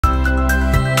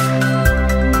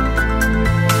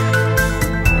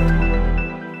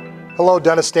Hello,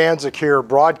 Dennis Stanzik here,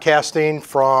 broadcasting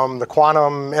from the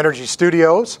Quantum Energy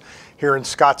Studios here in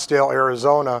Scottsdale,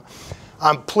 Arizona.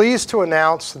 I'm pleased to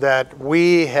announce that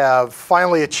we have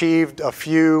finally achieved a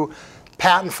few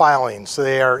patent filings.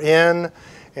 They are in,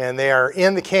 and they are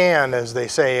in the can, as they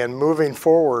say, and moving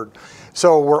forward.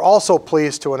 So we're also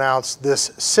pleased to announce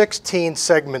this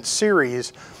 16-segment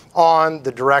series on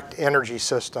the direct energy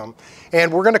system.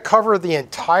 And we're going to cover the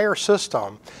entire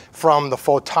system from the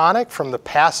photonic, from the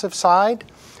passive side,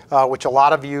 which a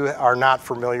lot of you are not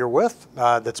familiar with,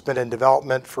 that's been in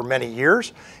development for many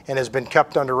years and has been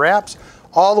kept under wraps,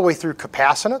 all the way through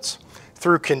capacitance,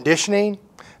 through conditioning,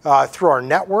 through our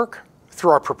network,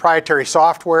 through our proprietary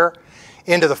software,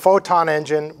 into the photon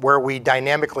engine where we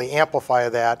dynamically amplify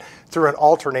that through an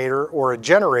alternator or a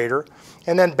generator,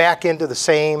 and then back into the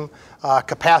same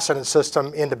capacitance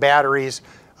system into batteries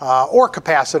or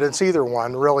capacitance, either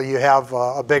one. Really, you have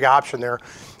a big option there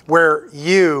where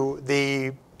you,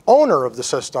 the owner of the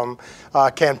system,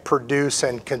 can produce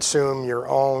and consume your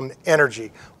own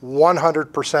energy,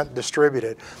 100%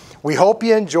 distributed. We hope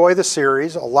you enjoy the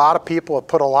series. A lot of people have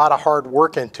put a lot of hard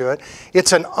work into it.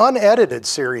 It's an unedited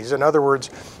series. In other words,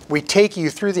 we take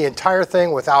you through the entire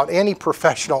thing without any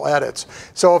professional edits.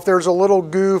 So if there's a little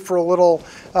goof or a little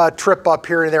trip up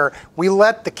here and there, we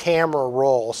let the camera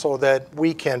roll so that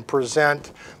we can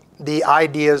present the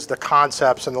ideas, the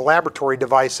concepts, and the laboratory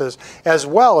devices, as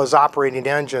well as operating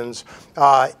engines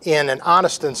in an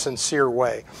honest and sincere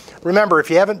way. Remember, if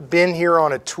you haven't been here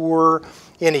on a tour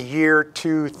in a year,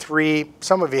 2, 3,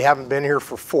 some of you haven't been here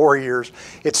for 4 years,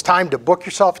 it's time to book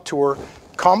yourself a tour.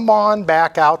 Come on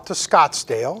back out to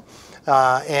Scottsdale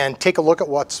and take a look at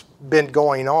what's been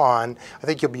going on. I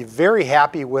think you'll be very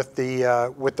happy with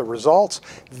the results,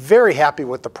 very happy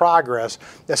with the progress,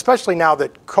 especially now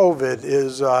that COVID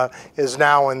is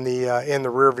now in the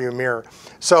rearview mirror.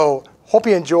 So hope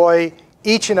you enjoy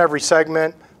each and every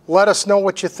segment. Let us know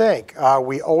what you think.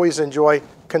 We always enjoy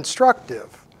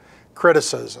constructive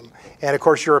criticism, and of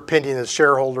course your opinion as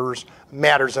shareholders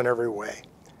matters in every way.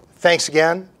 Thanks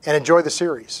again, and enjoy the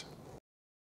series.